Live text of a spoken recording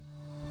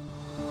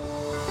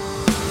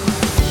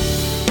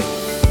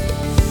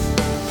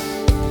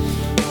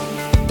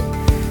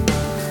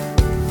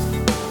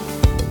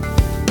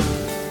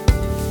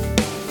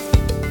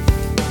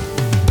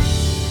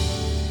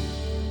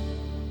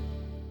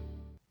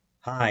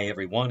Hi,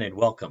 everyone, and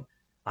welcome.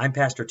 I'm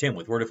Pastor Tim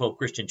with Word of Hope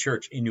Christian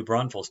Church in New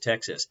Braunfels,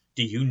 Texas.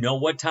 Do you know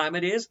what time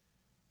it is?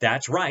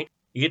 That's right.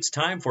 It's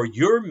time for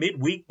your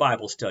midweek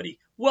Bible study.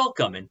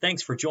 Welcome, and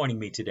thanks for joining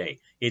me today.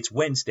 It's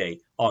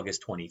Wednesday,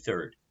 August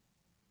 23rd.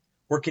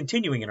 We're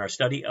continuing in our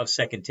study of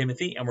 2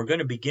 Timothy, and we're going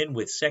to begin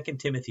with 2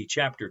 Timothy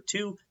chapter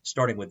 2,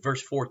 starting with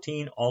verse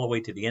 14 all the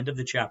way to the end of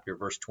the chapter,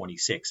 verse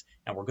 26.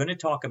 And we're going to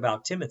talk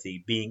about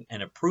Timothy being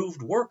an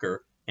approved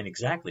worker and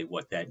exactly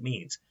what that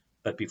means.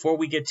 But before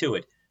we get to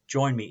it,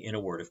 join me in a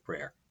word of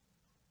prayer.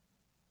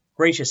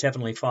 Gracious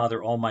Heavenly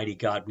Father, Almighty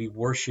God, we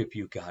worship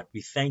you, God.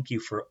 We thank you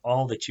for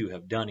all that you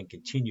have done and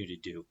continue to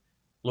do.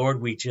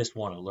 Lord, we just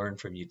want to learn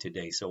from you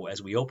today. So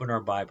as we open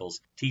our Bibles,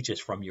 teach us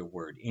from your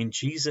word. In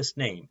Jesus'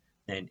 name,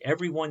 and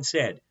everyone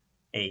said,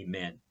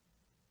 Amen.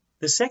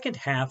 The second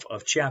half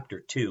of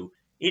chapter 2,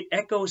 it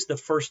echoes the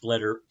first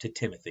letter to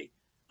Timothy.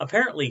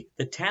 Apparently,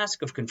 the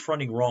task of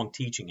confronting wrong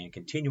teaching and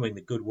continuing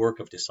the good work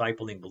of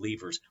discipling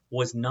believers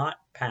was not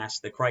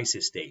past the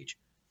crisis stage.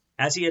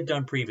 As he had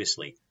done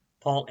previously,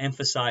 Paul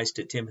emphasized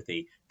to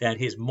Timothy that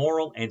his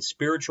moral and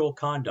spiritual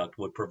conduct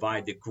would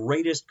provide the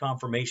greatest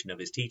confirmation of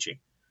his teaching.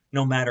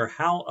 No matter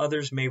how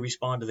others may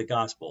respond to the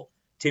gospel,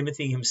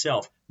 Timothy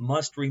himself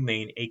must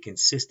remain a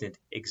consistent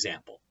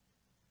example.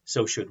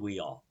 So should we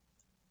all.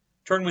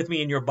 Turn with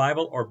me in your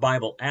Bible or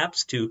Bible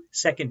apps to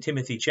 2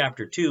 Timothy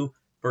chapter 2,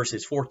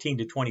 verses 14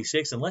 to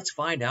 26, and let's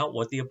find out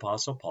what the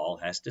Apostle Paul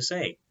has to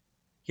say.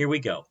 Here we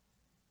go.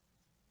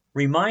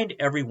 Remind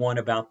everyone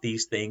about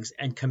these things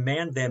and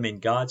command them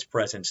in God's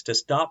presence to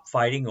stop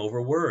fighting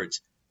over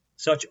words.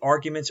 Such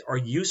arguments are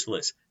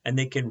useless and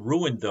they can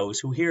ruin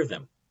those who hear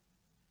them.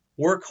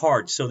 Work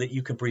hard so that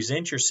you can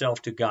present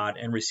yourself to God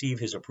and receive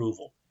his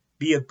approval.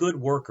 Be a good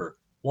worker,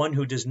 one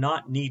who does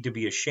not need to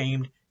be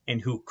ashamed and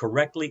who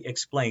correctly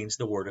explains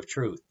the word of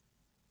truth.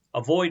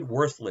 Avoid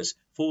worthless,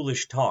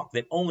 foolish talk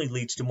that only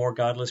leads to more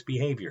godless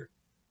behavior.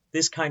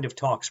 This kind of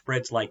talk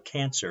spreads like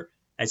cancer,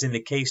 as in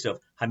the case of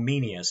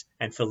Hymenaeus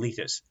and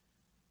Philetus.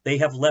 They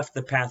have left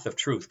the path of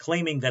truth,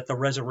 claiming that the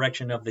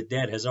resurrection of the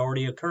dead has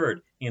already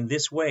occurred. In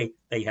this way,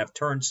 they have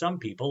turned some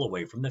people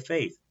away from the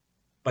faith.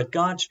 But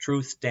God's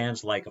truth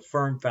stands like a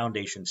firm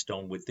foundation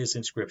stone with this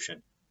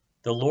inscription: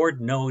 The Lord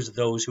knows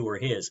those who are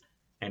his,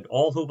 and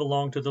all who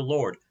belong to the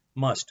Lord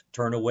must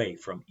turn away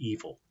from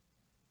evil.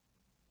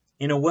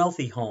 In a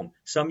wealthy home,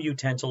 some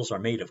utensils are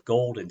made of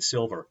gold and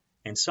silver,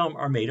 and some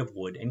are made of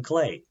wood and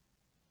clay.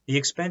 The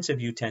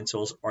expensive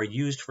utensils are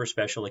used for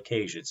special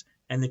occasions,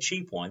 and the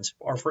cheap ones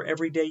are for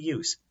everyday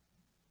use.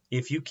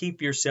 If you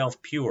keep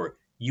yourself pure,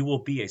 you will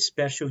be a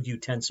special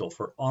utensil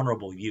for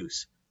honorable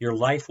use. Your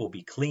life will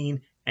be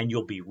clean, and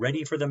you'll be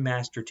ready for the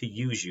Master to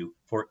use you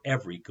for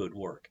every good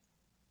work.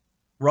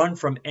 Run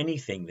from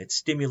anything that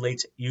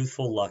stimulates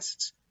youthful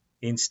lusts.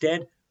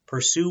 Instead,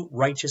 pursue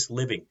righteous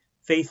living,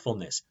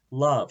 faithfulness,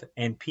 love,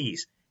 and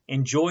peace.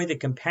 Enjoy the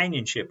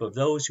companionship of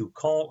those who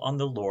call on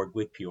the Lord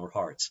with pure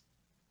hearts.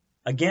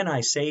 Again, I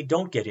say,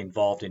 don't get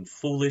involved in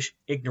foolish,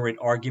 ignorant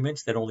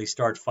arguments that only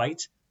start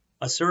fights.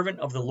 A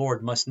servant of the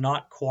Lord must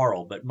not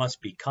quarrel, but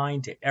must be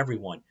kind to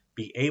everyone,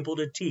 be able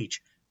to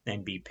teach,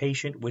 and be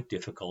patient with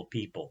difficult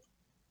people.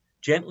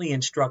 Gently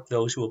instruct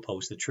those who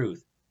oppose the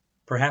truth.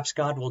 Perhaps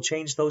God will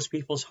change those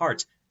people's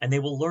hearts, and they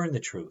will learn the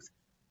truth.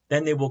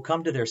 Then they will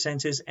come to their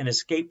senses and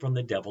escape from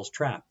the devil's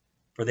trap,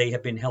 for they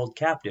have been held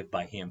captive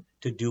by him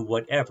to do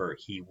whatever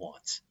he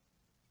wants.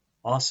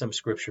 Awesome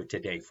scripture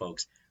today,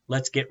 folks.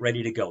 Let's get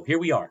ready to go. Here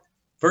we are.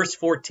 Verse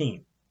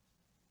 14.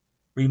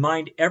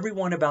 Remind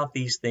everyone about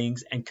these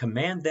things and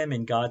command them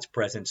in God's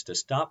presence to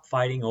stop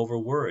fighting over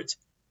words.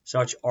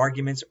 Such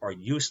arguments are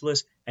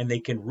useless and they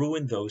can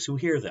ruin those who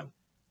hear them.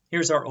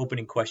 Here's our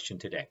opening question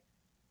today.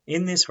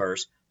 In this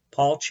verse,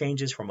 Paul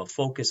changes from a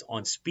focus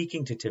on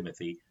speaking to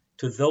Timothy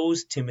to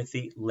those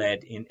Timothy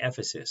led in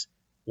Ephesus.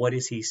 What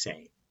is he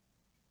saying?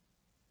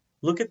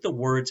 Look at the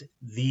words,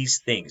 these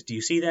things. Do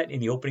you see that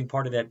in the opening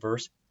part of that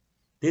verse?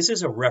 This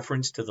is a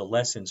reference to the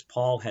lessons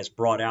Paul has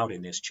brought out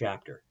in this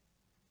chapter.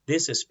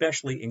 This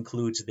especially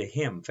includes the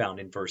hymn found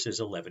in verses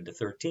 11 to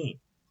 13.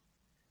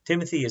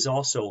 Timothy is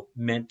also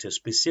meant to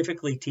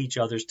specifically teach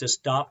others to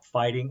stop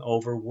fighting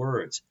over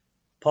words.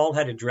 Paul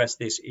had addressed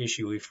this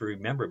issue, if you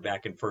remember,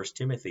 back in 1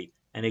 Timothy,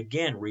 and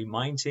again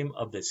reminds him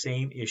of the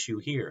same issue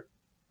here.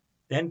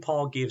 Then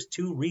Paul gives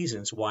two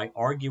reasons why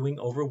arguing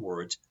over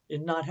words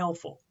is not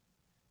helpful.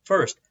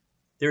 First,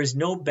 there is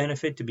no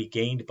benefit to be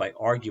gained by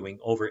arguing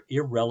over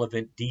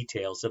irrelevant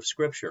details of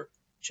Scripture.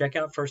 Check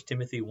out 1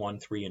 Timothy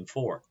 1, 3, and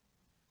 4.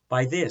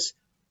 By this,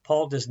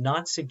 Paul does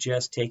not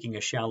suggest taking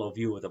a shallow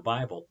view of the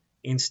Bible.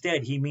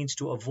 Instead, he means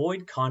to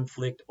avoid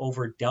conflict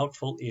over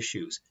doubtful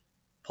issues.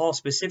 Paul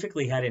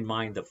specifically had in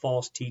mind the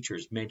false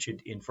teachers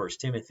mentioned in 1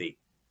 Timothy.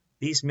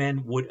 These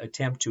men would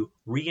attempt to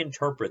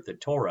reinterpret the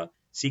Torah,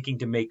 seeking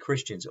to make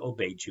Christians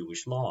obey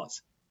Jewish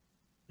laws.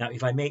 Now,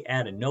 if I may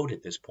add a note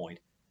at this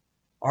point,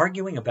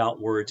 arguing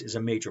about words is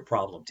a major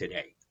problem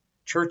today.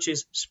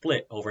 Churches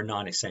split over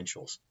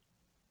non-essentials.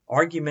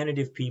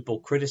 Argumentative people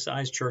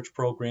criticize church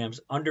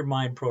programs,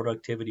 undermine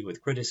productivity with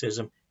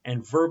criticism,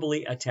 and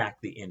verbally attack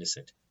the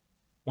innocent.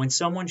 When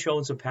someone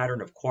shows a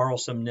pattern of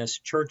quarrelsomeness,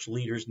 church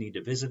leaders need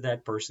to visit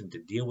that person to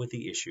deal with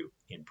the issue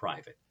in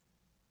private.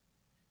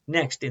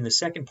 Next, in the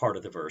second part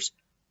of the verse,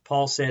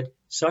 Paul said,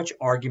 such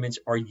arguments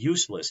are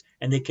useless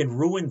and they can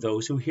ruin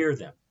those who hear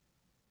them.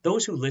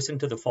 Those who listened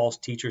to the false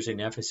teachers in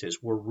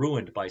Ephesus were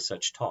ruined by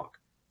such talk.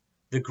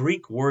 The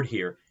Greek word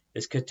here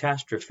is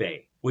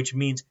katastrophe, which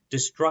means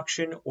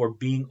destruction or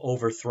being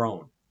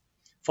overthrown.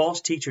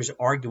 False teachers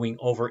arguing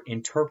over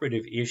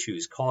interpretive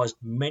issues caused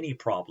many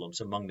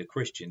problems among the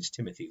Christians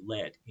Timothy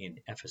led in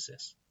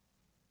Ephesus.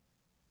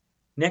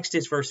 Next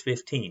is verse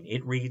 15.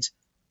 It reads,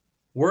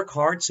 work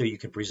hard so you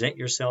can present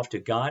yourself to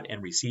God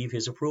and receive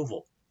his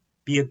approval.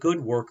 Be a good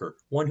worker,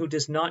 one who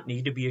does not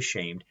need to be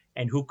ashamed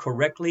and who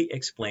correctly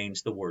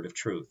explains the word of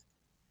truth.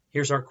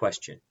 Here's our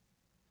question.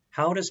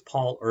 How does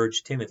Paul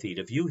urge Timothy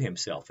to view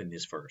himself in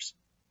this verse?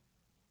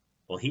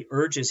 Well, he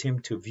urges him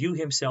to view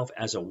himself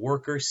as a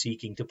worker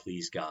seeking to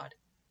please God.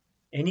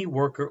 Any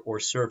worker or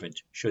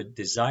servant should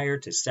desire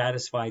to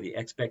satisfy the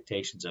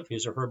expectations of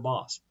his or her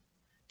boss.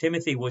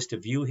 Timothy was to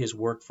view his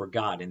work for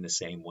God in the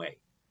same way.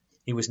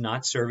 He was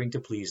not serving to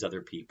please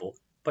other people,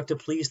 but to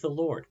please the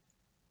Lord.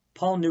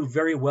 Paul knew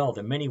very well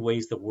the many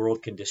ways the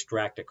world can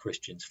distract a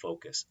Christian's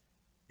focus.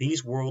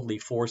 These worldly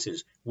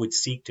forces would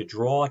seek to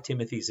draw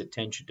Timothy's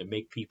attention to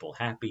make people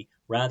happy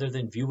rather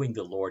than viewing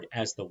the Lord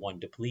as the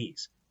one to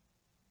please.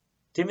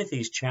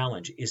 Timothy's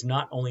challenge is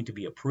not only to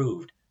be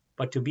approved,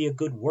 but to be a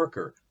good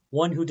worker,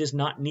 one who does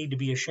not need to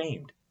be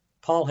ashamed.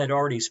 Paul had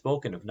already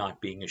spoken of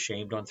not being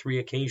ashamed on 3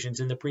 occasions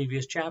in the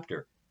previous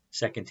chapter,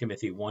 2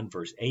 Timothy 1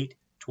 verse 8,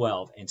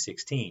 12, and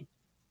 16.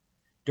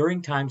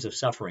 During times of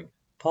suffering,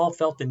 Paul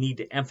felt the need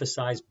to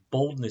emphasize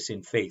boldness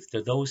in faith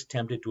to those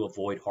tempted to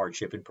avoid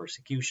hardship and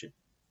persecution.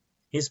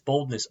 His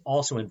boldness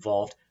also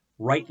involved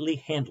rightly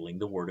handling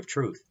the word of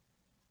truth.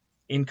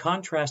 In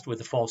contrast with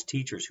the false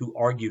teachers who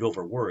argued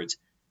over words,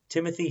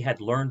 Timothy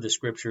had learned the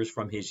scriptures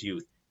from his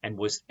youth and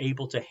was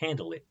able to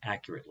handle it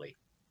accurately.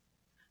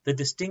 The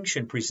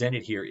distinction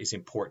presented here is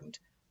important.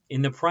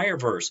 In the prior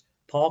verse,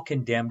 Paul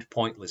condemned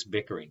pointless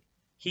bickering.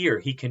 Here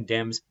he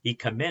commends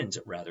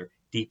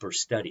deeper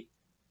study.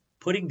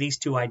 Putting these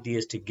two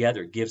ideas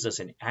together gives us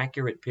an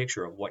accurate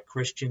picture of what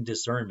Christian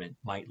discernment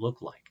might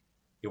look like.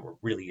 It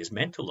really is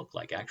meant to look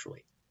like,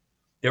 actually.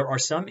 There are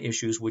some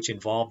issues which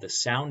involve the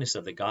soundness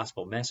of the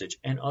gospel message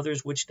and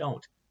others which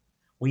don't.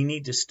 We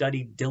need to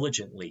study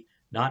diligently,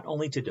 not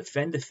only to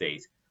defend the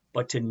faith,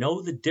 but to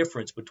know the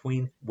difference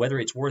between whether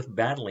it's worth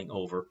battling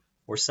over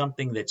or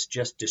something that's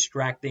just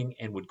distracting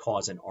and would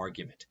cause an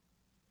argument.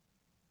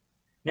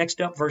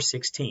 Next up, verse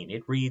 16,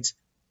 it reads,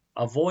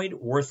 avoid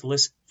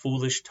worthless,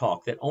 foolish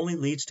talk that only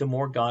leads to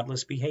more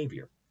godless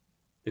behavior.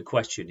 The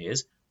question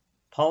is,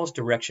 Paul's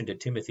direction to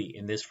Timothy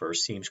in this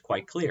verse seems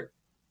quite clear.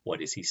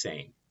 What is he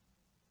saying?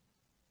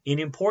 In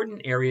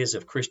important areas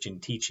of Christian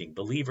teaching,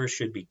 believers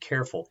should be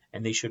careful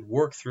and they should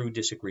work through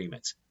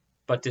disagreements.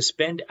 But to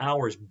spend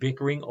hours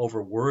bickering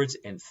over words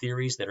and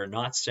theories that are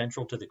not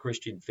central to the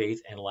Christian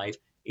faith and life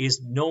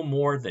is no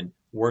more than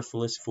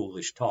worthless,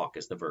 foolish talk,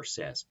 as the verse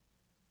says.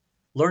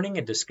 Learning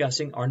and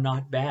discussing are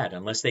not bad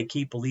unless they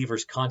keep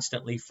believers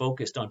constantly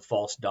focused on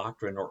false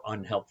doctrine or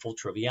unhelpful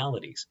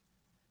trivialities.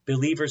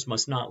 Believers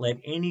must not let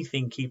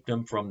anything keep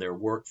them from their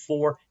work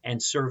for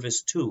and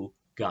service to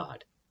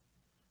God.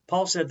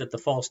 Paul said that the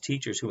false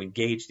teachers who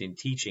engaged in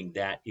teaching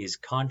that is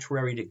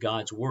contrary to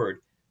God's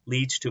word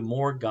leads to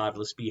more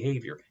godless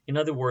behavior. In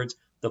other words,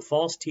 the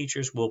false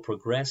teachers will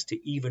progress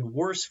to even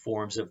worse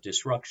forms of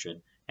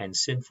destruction and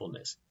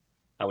sinfulness.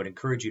 I would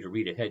encourage you to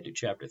read ahead to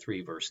chapter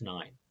 3, verse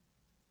 9.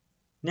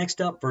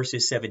 Next up,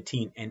 verses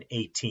 17 and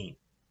 18.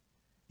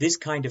 This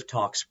kind of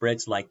talk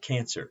spreads like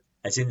cancer,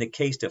 as in the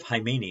case of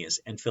Hymenaeus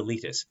and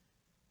Philetus.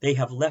 They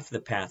have left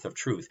the path of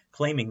truth,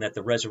 claiming that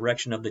the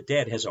resurrection of the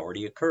dead has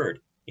already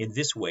occurred. In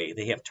this way,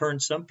 they have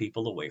turned some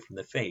people away from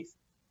the faith.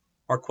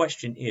 Our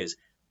question is,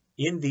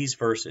 in these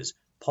verses,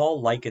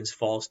 Paul likens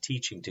false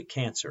teaching to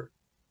cancer.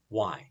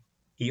 Why?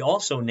 He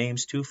also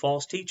names 2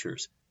 false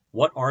teachers.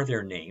 What are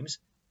their names?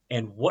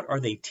 And what are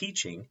they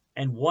teaching?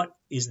 And what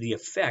is the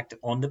effect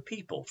on the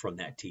people from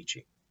that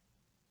teaching?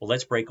 Well,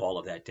 let's break all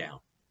of that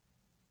down.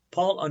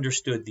 Paul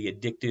understood the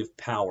addictive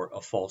power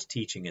of false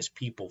teaching as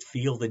people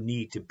feel the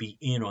need to be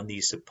in on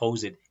these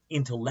supposed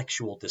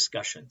intellectual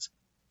discussions.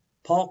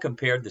 Paul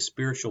compared the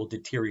spiritual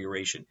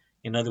deterioration,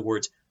 in other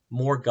words,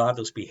 more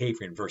godless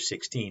behavior in verse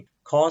 16,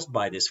 caused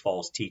by this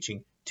false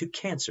teaching to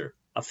cancer,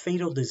 a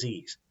fatal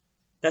disease.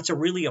 That's a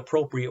really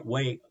appropriate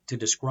way to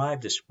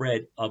describe the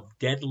spread of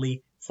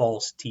deadly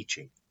false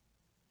teaching.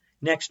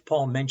 Next,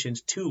 Paul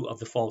mentions 2 of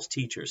the false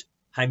teachers.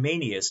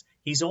 Hymenaeus,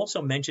 he's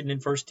also mentioned in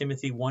 1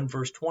 Timothy 1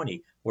 verse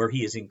 20, where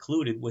he is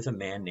included with a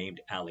man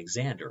named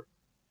Alexander.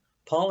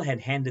 Paul had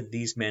handed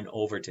these men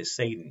over to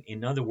Satan.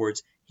 In other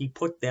words, he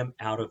put them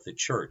out of the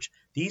church.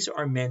 These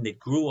are men that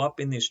grew up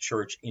in this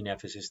church in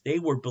Ephesus. They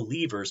were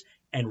believers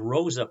and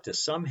rose up to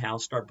somehow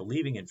start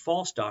believing in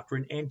false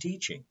doctrine and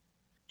teaching.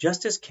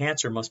 Just as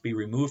cancer must be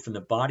removed from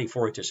the body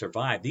for it to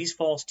survive, these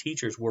false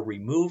teachers were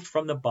removed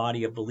from the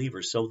body of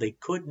believers so they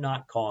could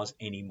not cause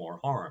any more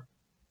harm.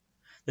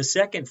 The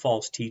second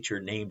false teacher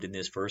named in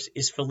this verse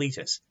is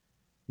Philetus.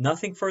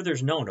 Nothing further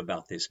is known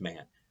about this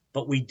man,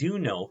 but we do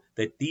know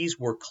that these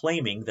were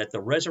claiming that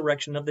the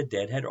resurrection of the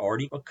dead had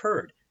already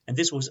occurred, and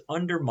this was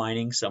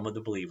undermining some of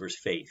the believers'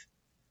 faith.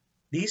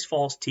 These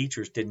false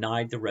teachers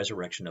denied the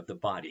resurrection of the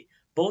body.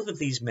 Both of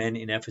these men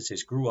in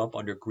Ephesus grew up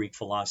under Greek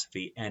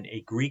philosophy and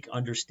a Greek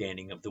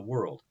understanding of the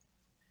world.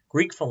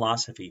 Greek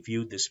philosophy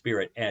viewed the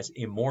spirit as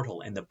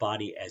immortal and the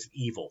body as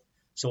evil,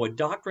 so a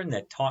doctrine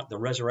that taught the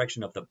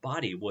resurrection of the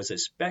body was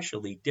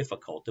especially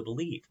difficult to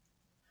believe.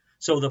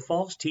 So the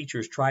false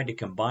teachers tried to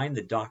combine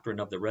the doctrine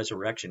of the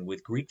resurrection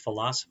with Greek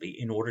philosophy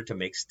in order to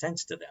make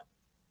sense to them.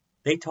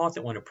 They taught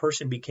that when a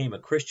person became a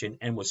Christian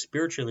and was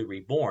spiritually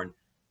reborn,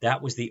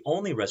 that was the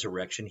only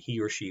resurrection he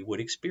or she would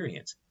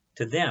experience.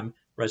 To them,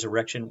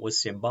 resurrection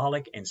was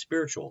symbolic and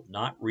spiritual,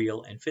 not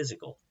real and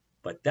physical.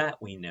 But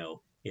that, we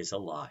know, is a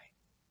lie.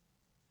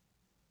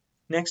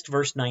 Next,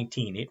 verse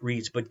 19, it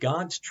reads, "But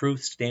God's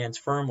truth stands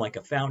firm like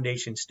a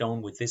foundation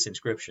stone with this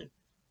inscription,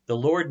 'The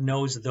Lord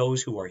knows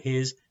those who are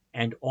his,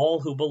 and all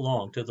who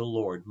belong to the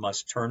Lord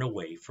must turn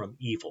away from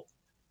evil.'"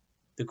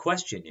 The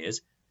question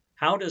is,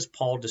 how does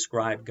Paul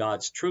describe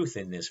God's truth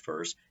in this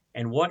verse,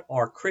 and what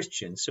are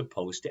Christians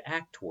supposed to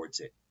act towards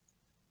it?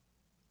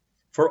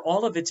 For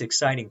all of its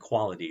exciting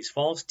qualities,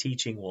 false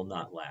teaching will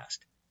not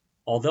last.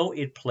 Although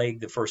it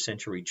plagued the first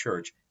century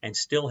church and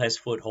still has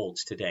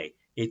footholds today,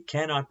 it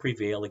cannot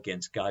prevail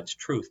against God's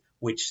truth,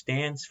 which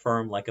stands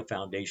firm like a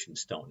foundation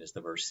stone, as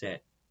the verse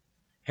said.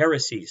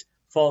 Heresies,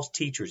 false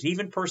teachers,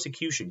 even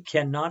persecution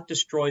cannot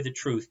destroy the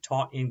truth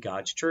taught in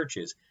God's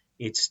churches.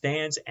 It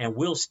stands and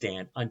will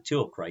stand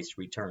until Christ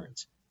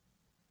returns.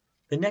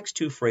 The next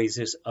two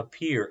phrases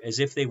appear as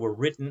if they were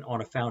written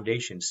on a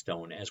foundation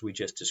stone, as we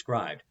just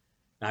described.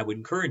 I would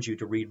encourage you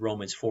to read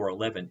Romans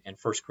 4:11 and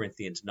 1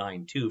 Corinthians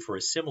 9:2 for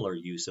a similar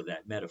use of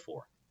that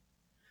metaphor.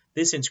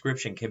 This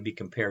inscription can be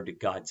compared to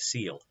God's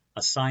seal,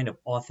 a sign of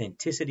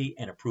authenticity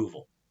and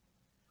approval.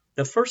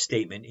 The first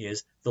statement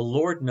is, "The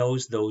Lord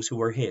knows those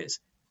who are his."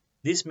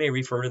 This may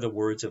refer to the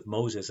words of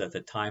Moses at the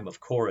time of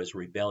Korah's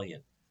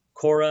rebellion.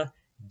 Korah,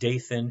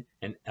 Dathan,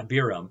 and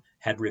Abiram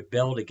had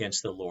rebelled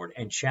against the Lord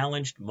and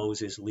challenged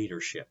Moses'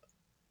 leadership.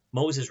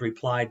 Moses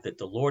replied that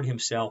the Lord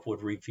himself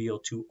would reveal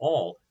to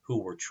all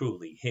who were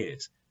truly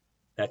his.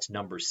 That's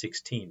Numbers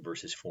 16,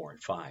 verses 4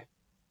 and 5.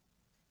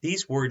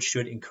 These words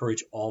should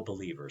encourage all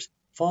believers.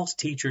 False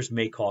teachers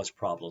may cause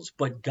problems,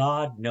 but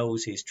God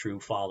knows his true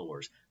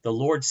followers. The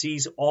Lord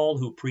sees all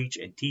who preach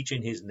and teach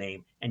in his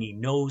name, and he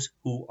knows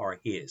who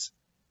are his.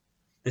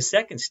 The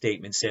second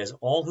statement says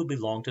all who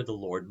belong to the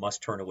Lord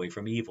must turn away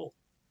from evil.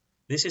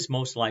 This is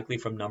most likely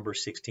from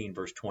Numbers 16,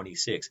 verse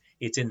 26.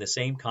 It's in the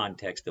same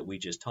context that we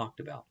just talked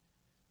about.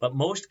 But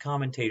most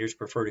commentators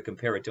prefer to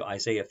compare it to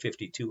Isaiah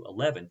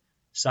 52:11,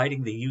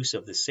 citing the use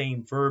of the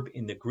same verb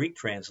in the Greek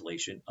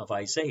translation of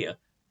Isaiah.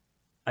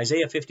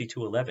 Isaiah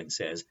 52:11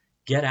 says,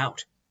 Get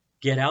out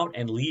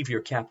and leave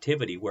your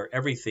captivity where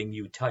everything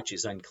you touch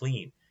is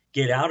unclean.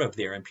 Get out of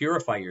there and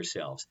purify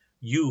yourselves,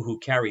 you who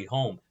carry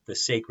home the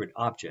sacred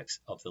objects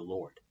of the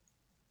Lord."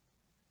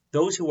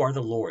 Those who are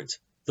the Lord's,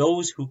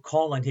 those who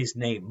call on his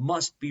name,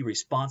 must be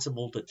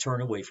responsible to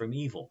turn away from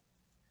evil.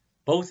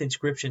 Both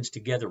inscriptions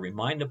together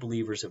remind the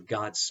believers of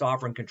God's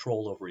sovereign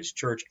control over his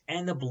church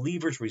and the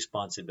believer's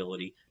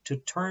responsibility to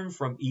turn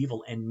from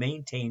evil and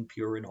maintain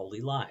pure and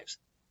holy lives.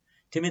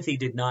 Timothy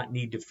did not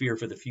need to fear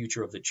for the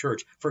future of the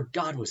church, for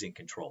God was in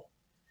control.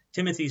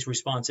 Timothy's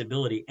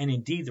responsibility, and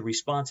indeed the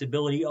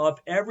responsibility of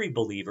every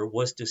believer,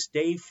 was to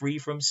stay free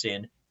from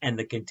sin and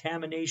the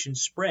contamination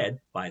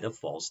spread by the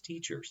false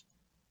teachers.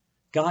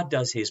 God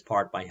does his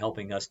part by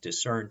helping us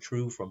discern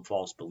true from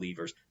false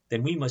believers.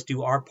 Then we must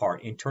do our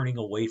part in turning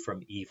away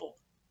from evil.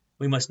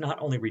 We must not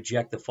only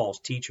reject the false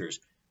teachers,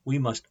 we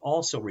must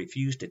also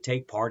refuse to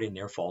take part in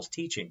their false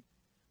teaching.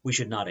 We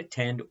should not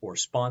attend or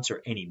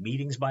sponsor any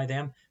meetings by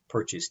them,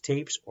 purchase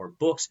tapes or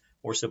books,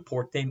 or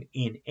support them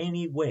in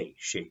any way,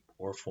 shape,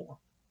 or form.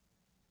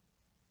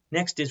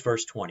 Next is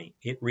verse 20.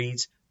 It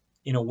reads,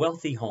 "In a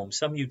wealthy home,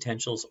 some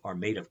utensils are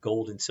made of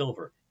gold and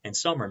silver, and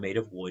some are made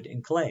of wood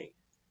and clay.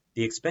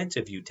 The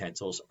expensive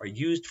utensils are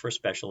used for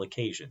special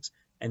occasions,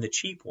 and the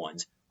cheap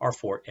ones are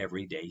for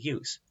everyday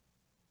use."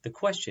 The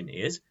question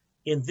is,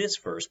 in this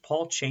verse,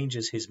 Paul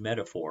changes his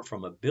metaphor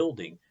from a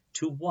building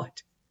to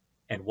what?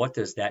 And what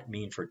does that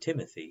mean for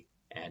Timothy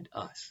and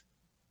us?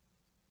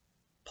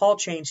 Paul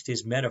changed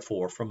his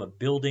metaphor from a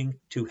building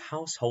to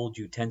household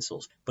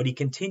utensils, but he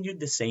continued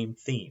the same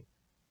theme.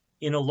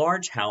 In a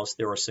large house,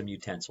 there are some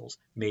utensils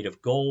made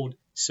of gold,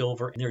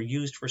 silver, and they're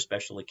used for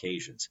special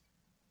occasions.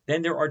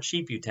 Then there are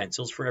cheap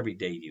utensils for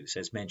everyday use,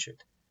 as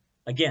mentioned.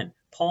 Again,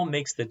 Paul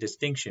makes the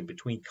distinction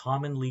between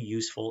commonly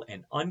useful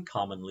and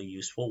uncommonly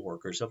useful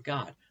workers of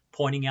God,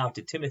 pointing out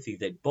to Timothy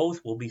that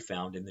both will be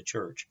found in the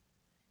church.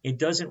 It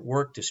doesn't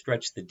work to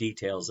stretch the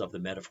details of the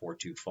metaphor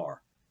too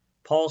far.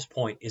 Paul's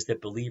point is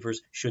that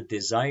believers should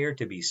desire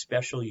to be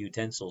special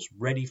utensils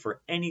ready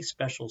for any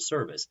special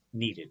service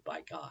needed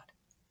by God.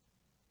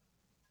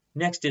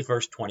 Next is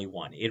verse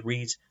 21. It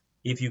reads,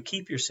 "If you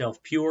keep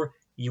yourself pure,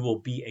 You will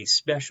be a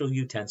special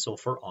utensil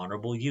for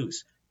honorable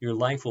use. Your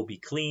life will be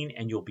clean,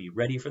 and you'll be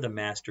ready for the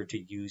Master to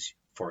use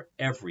for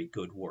every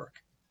good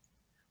work.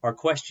 Our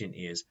question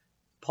is,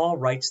 Paul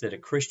writes that a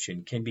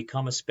Christian can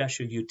become a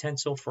special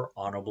utensil for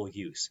honorable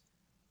use.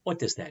 What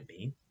does that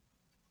mean?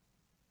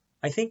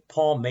 I think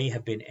Paul may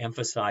have been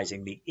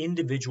emphasizing the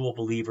individual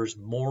believer's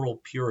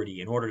moral purity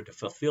in order to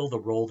fulfill the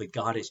role that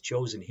God has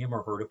chosen him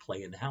or her to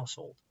play in the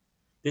household.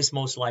 This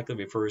most likely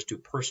refers to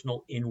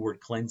personal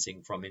inward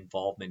cleansing from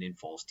involvement in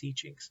false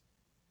teachings.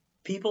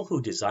 People who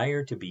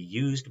desire to be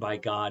used by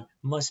God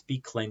must be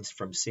cleansed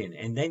from sin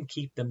and then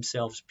keep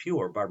themselves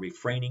pure by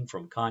refraining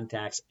from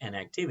contacts and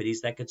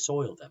activities that could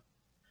soil them.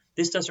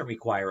 This doesn't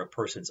require a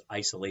person's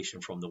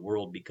isolation from the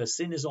world because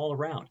sin is all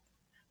around.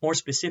 More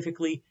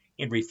specifically,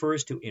 it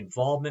refers to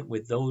involvement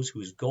with those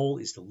whose goal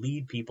is to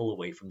lead people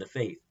away from the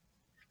faith.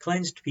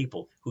 Cleansed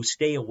people who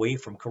stay away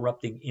from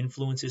corrupting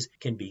influences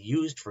can be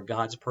used for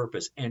God's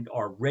purpose and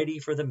are ready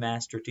for the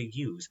Master to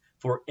use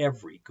for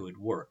every good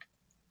work.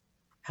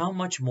 How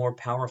much more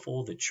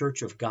powerful the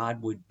Church of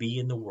God would be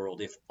in the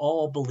world if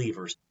all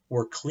believers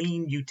were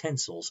clean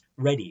utensils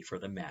ready for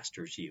the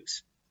Master's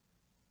use.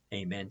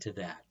 Amen to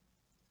that.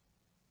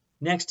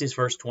 Next is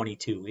verse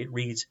 22. It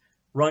reads,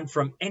 "Run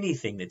from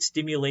anything that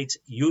stimulates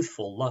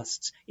youthful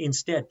lusts.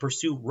 Instead,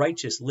 pursue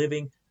righteous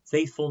living,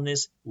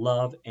 faithfulness,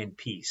 love, and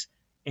peace.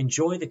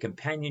 Enjoy the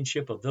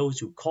companionship of those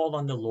who call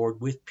on the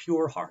Lord with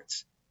pure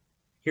hearts."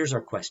 Here's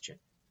our question.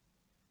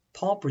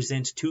 Paul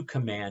presents two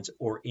commands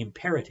or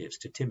imperatives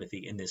to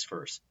Timothy in this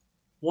verse.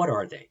 What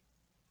are they?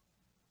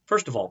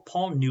 First of all,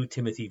 Paul knew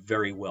Timothy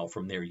very well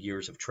from their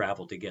years of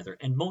travel together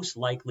and most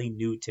likely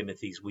knew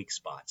Timothy's weak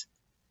spots.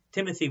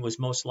 Timothy was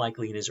most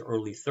likely in his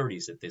early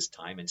 30s at this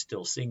time and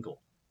still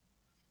single.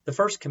 The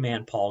first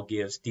command Paul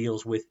gives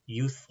deals with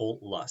youthful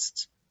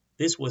lusts.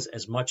 This was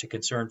as much a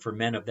concern for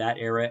men of that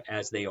era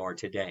as they are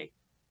today.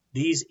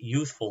 These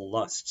youthful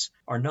lusts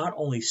are not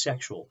only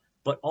sexual,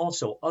 but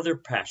also other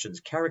passions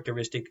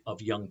characteristic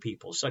of young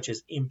people, such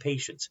as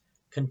impatience,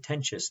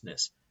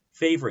 contentiousness,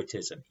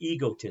 favoritism,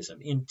 egotism,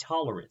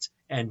 intolerance,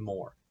 and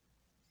more.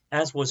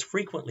 As was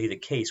frequently the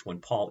case when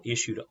Paul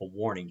issued a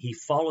warning, he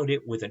followed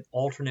it with an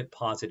alternate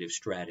positive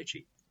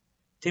strategy.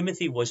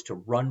 Timothy was to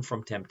run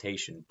from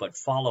temptation, but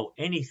follow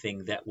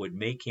anything that would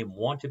make him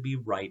want to be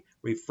right,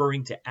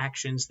 referring to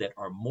actions that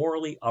are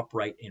morally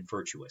upright and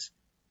virtuous.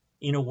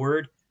 In a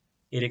word,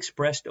 it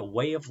expressed a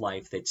way of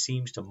life that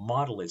seems to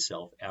model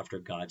itself after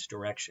God's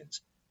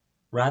directions.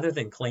 Rather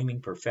than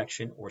claiming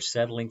perfection or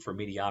settling for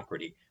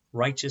mediocrity,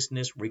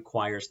 righteousness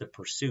requires the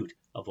pursuit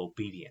of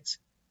obedience.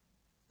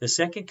 The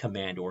second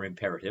command or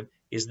imperative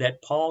is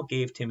that Paul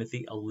gave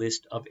Timothy a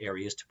list of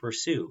areas to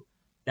pursue.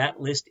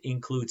 That list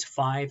includes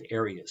 5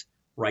 areas: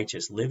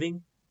 righteous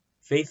living,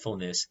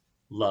 faithfulness,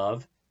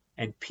 love,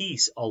 and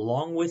peace,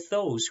 along with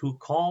those who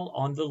call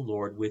on the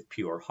Lord with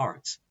pure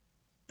hearts.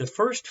 The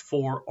first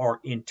 4 are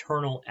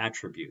internal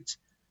attributes.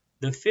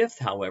 The 5th,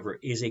 however,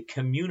 is a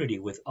community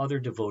with other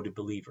devoted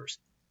believers.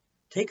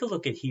 Take a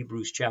look at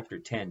Hebrews chapter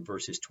 10,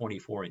 verses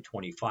 24 and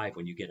 25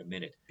 when you get a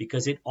minute,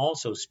 because it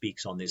also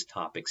speaks on this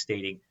topic,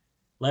 stating,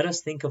 "Let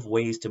us think of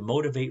ways to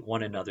motivate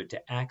one another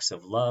to acts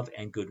of love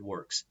and good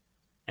works.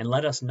 And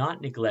let us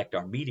not neglect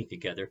our meeting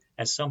together,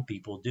 as some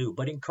people do,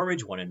 but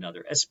encourage one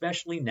another,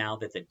 especially now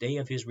that the day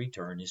of his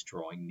return is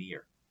drawing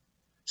near."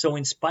 So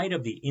in spite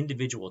of the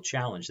individual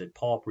challenge that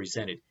Paul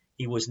presented,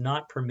 he was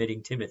not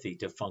permitting Timothy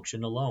to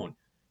function alone.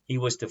 He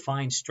was to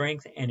find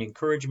strength and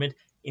encouragement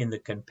in the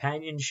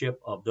companionship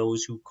of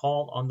those who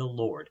call on the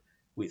Lord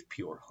with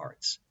pure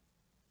hearts.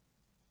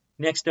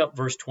 Next up,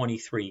 verse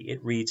 23,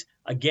 it reads,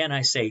 "Again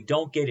I say,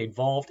 don't get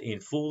involved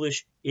in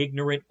foolish,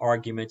 ignorant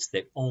arguments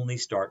that only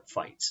start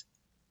fights."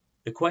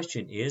 The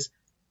question is,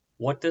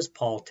 what does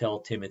Paul tell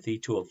Timothy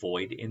to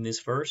avoid in this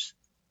verse?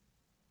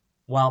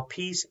 While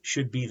peace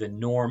should be the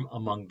norm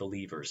among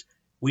believers,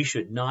 we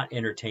should not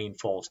entertain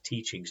false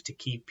teachings to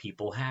keep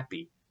people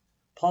happy.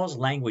 Paul's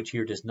language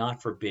here does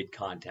not forbid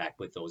contact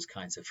with those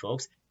kinds of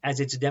folks, as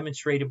it's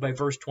demonstrated by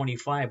verse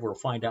 25, we'll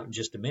find out in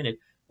just a minute,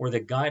 where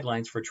the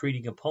guidelines for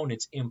treating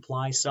opponents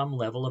imply some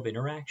level of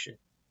interaction.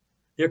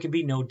 There can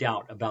be no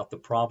doubt about the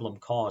problem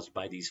caused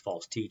by these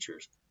false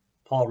teachers.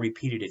 Paul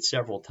repeated it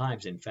several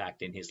times, in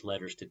fact, in his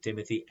letters to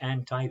Timothy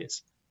and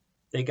Titus.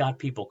 They got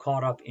people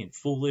caught up in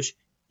foolish,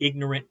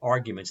 ignorant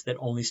arguments that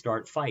only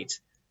start fights,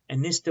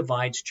 and this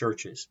divides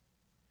churches.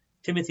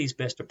 Timothy's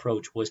best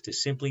approach was to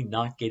simply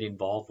not get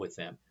involved with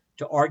them.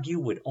 To argue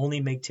would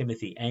only make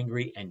Timothy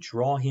angry and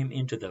draw him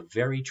into the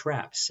very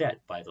trap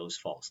set by those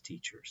false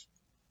teachers.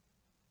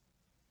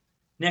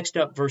 Next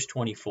up, verse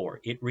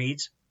 24, it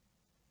reads,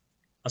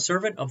 "A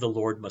servant of the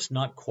Lord must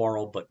not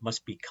quarrel, but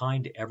must be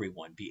kind to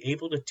everyone, be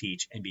able to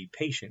teach, and be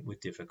patient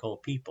with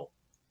difficult people."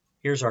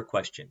 Here's our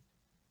question.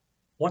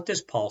 What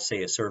does Paul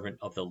say a servant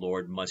of the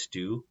Lord must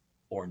do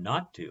or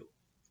not do,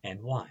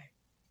 and why?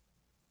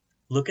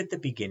 Look at the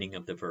beginning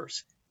of the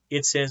verse.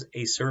 It says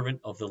a servant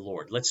of the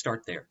Lord. Let's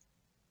start there.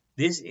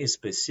 This is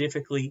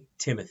specifically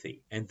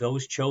Timothy and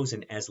those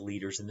chosen as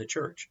leaders in the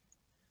church.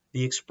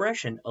 The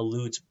expression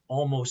alludes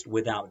almost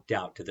without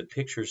doubt to the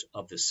pictures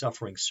of the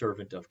suffering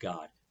servant of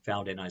God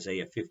found in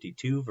Isaiah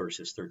 52,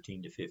 verses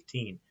 13 to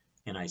 15,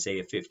 and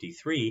Isaiah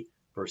 53,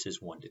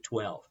 verses 1 to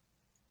 12.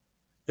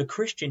 The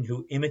Christian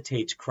who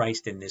imitates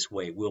Christ in this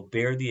way will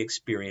bear the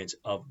experience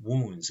of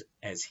wounds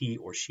as he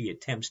or she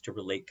attempts to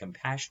relate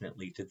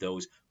compassionately to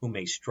those who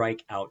may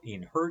strike out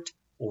in hurt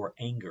or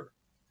anger.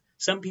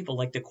 Some people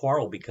like to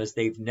quarrel because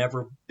they've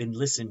never been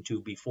listened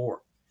to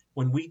before.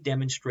 When we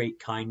demonstrate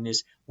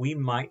kindness, we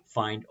might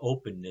find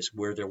openness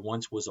where there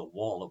once was a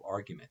wall of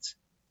arguments.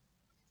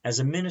 As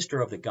a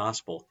minister of the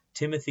gospel,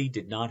 Timothy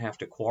did not have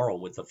to quarrel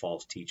with the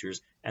false teachers,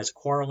 as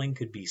quarreling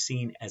could be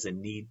seen as a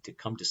need to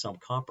come to some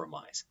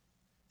compromise.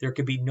 There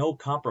could be no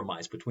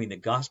compromise between the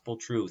gospel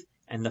truth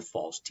and the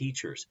false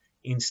teachers.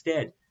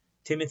 Instead,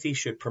 Timothy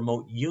should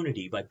promote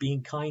unity by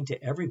being kind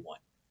to everyone.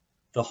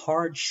 The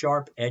hard,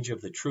 sharp edge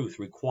of the truth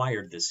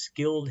required the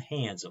skilled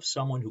hands of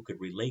someone who could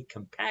relate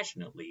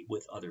compassionately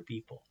with other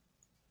people.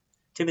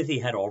 Timothy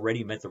had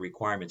already met the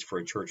requirements for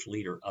a church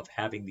leader of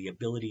having the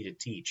ability to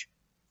teach.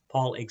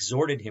 Paul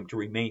exhorted him to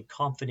remain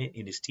confident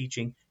in his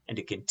teaching and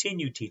to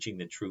continue teaching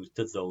the truth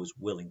to those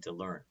willing to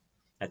learn.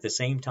 At the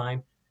same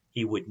time,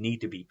 he would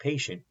need to be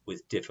patient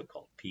with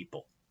difficult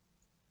people.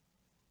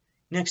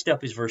 Next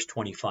up is verse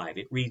 25.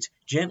 It reads,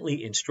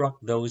 "Gently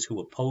instruct those who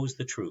oppose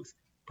the truth.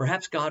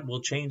 Perhaps God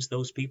will change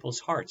those people's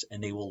hearts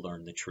and they will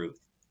learn the truth."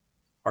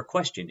 Our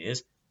question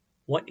is,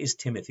 what is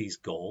Timothy's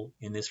goal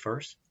in this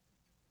verse?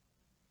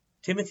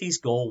 Timothy's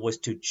goal was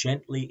to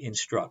gently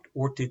instruct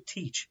or to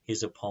teach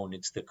his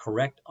opponents the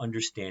correct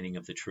understanding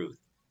of the truth.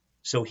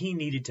 So he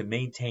needed to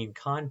maintain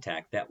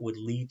contact that would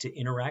lead to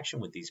interaction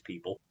with these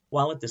people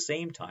while at the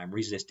same time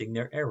resisting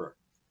their error.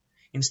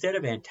 Instead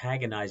of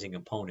antagonizing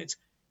opponents,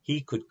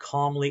 he could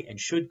calmly and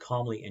should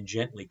calmly and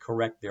gently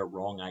correct their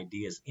wrong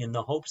ideas in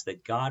the hopes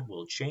that God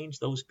will change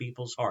those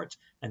people's hearts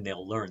and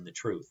they'll learn the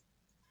truth.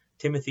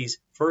 Timothy's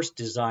first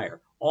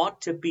desire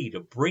ought to be to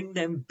bring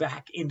them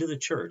back into the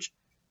church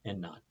and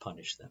not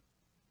punish them.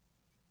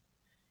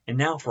 And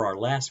now for our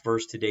last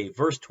verse today,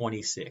 verse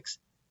 26.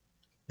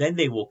 "Then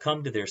they will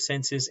come to their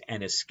senses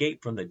and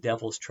escape from the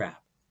devil's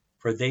trap,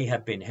 for they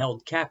have been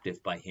held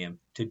captive by him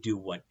to do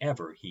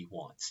whatever he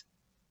wants."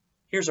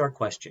 Here's our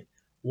question.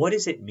 What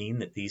does it mean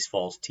that these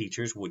false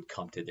teachers would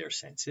come to their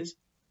senses?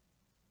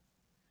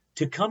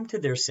 To come to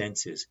their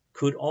senses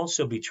could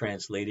also be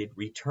translated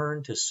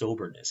return to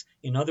soberness.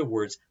 In other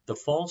words, the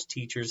false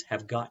teachers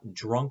have gotten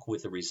drunk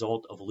with the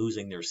result of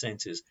losing their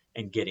senses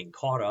and getting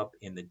caught up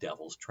in the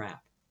devil's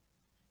trap.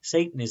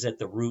 Satan is at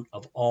the root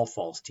of all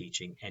false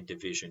teaching and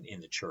division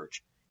in the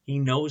church. He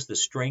knows the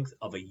strength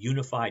of a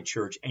unified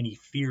church and he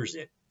fears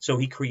it. So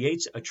he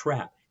creates a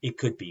trap. It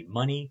could be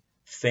money,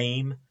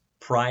 fame,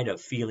 pride of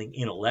feeling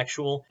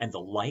intellectual, and the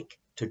like,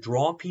 to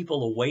draw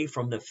people away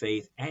from the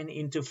faith and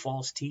into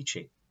false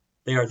teaching.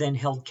 They are then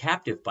held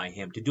captive by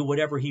him to do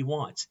whatever he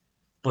wants.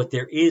 But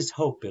there is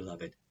hope,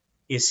 beloved.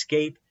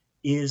 Escape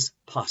is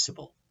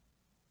possible.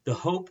 The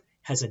hope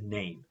has a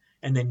name,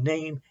 and the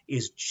name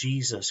is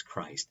Jesus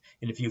Christ.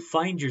 And if you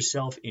find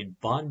yourself in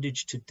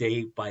bondage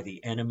today by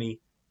the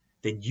enemy,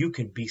 then you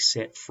can be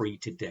set free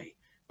today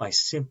by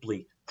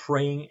simply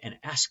praying and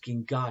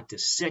asking God to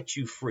set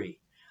you free.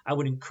 I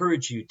would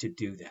encourage you to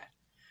do that.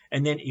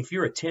 And then if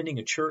you're attending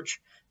a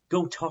church,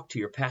 go talk to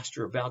your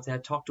pastor about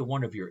that. Talk to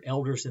one of your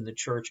elders in the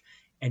church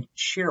and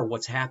share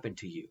what's happened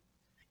to you.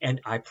 And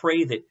I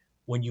pray that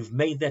when you've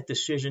made that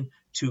decision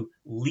to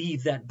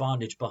leave that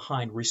bondage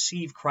behind,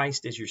 receive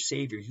Christ as your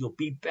Savior, you'll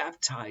be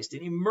baptized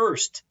and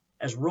immersed,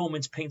 as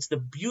Romans paints the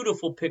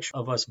beautiful picture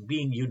of us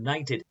being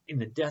united in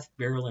the death,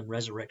 burial, and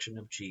resurrection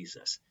of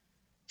Jesus.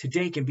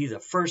 Today can be the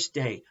first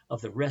day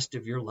of the rest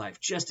of your life,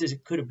 just as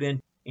it could have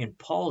been in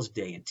Paul's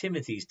day and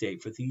Timothy's day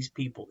for these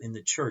people in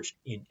the church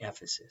in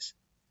Ephesus.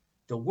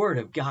 The Word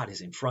of God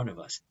is in front of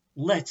us.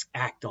 Let's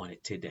act on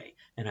it today,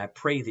 and I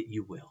pray that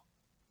you will.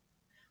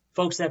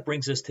 Folks, that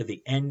brings us to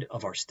the end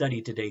of our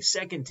study today,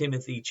 2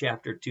 Timothy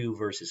chapter 2,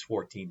 verses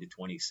 14 to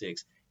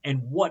 26.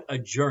 And what a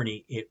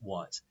journey it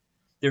was.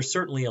 There's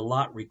certainly a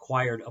lot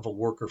required of a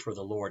worker for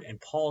the Lord, and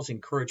Paul's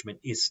encouragement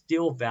is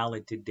still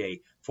valid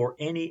today for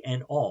any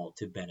and all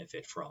to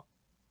benefit from.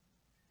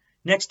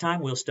 Next time,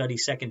 we'll study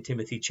 2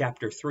 Timothy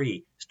chapter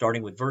 3,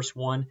 starting with verse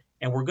 1,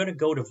 and we're going to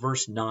go to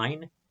verse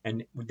 9,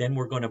 and then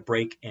we're going to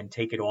break and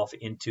take it off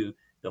into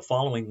the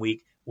following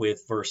week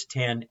with verse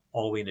 10,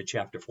 all the way into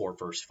chapter 4,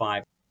 verse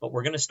 5. But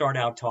we're going to start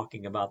out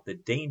talking about the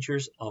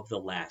dangers of the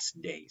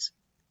last days.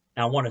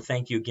 Now, I want to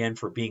thank you again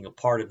for being a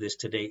part of this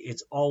today.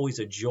 It's always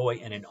a joy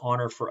and an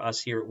honor for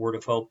us here at Word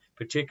of Hope,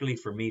 particularly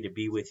for me to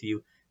be with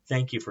you.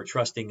 Thank you for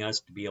trusting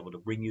us to be able to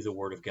bring you the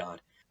Word of God.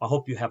 I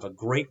hope you have a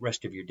great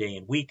rest of your day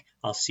and week.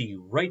 I'll see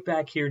you right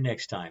back here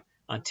next time.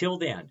 Until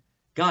then,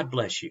 God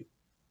bless you.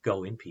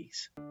 Go in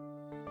peace.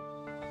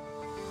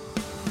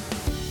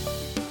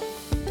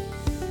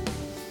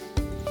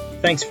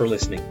 Thanks for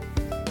listening.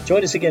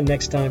 Join us again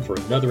next time for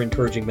another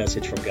encouraging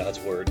message from God's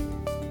Word.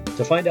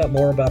 To find out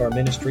more about our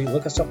ministry,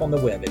 look us up on the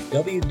web at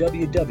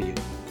www.whccnb.org.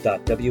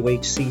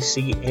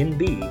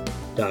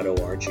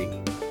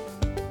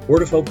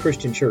 Word of Hope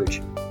Christian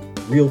Church.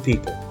 Real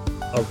people,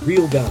 a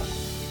real God,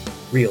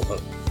 real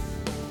hope.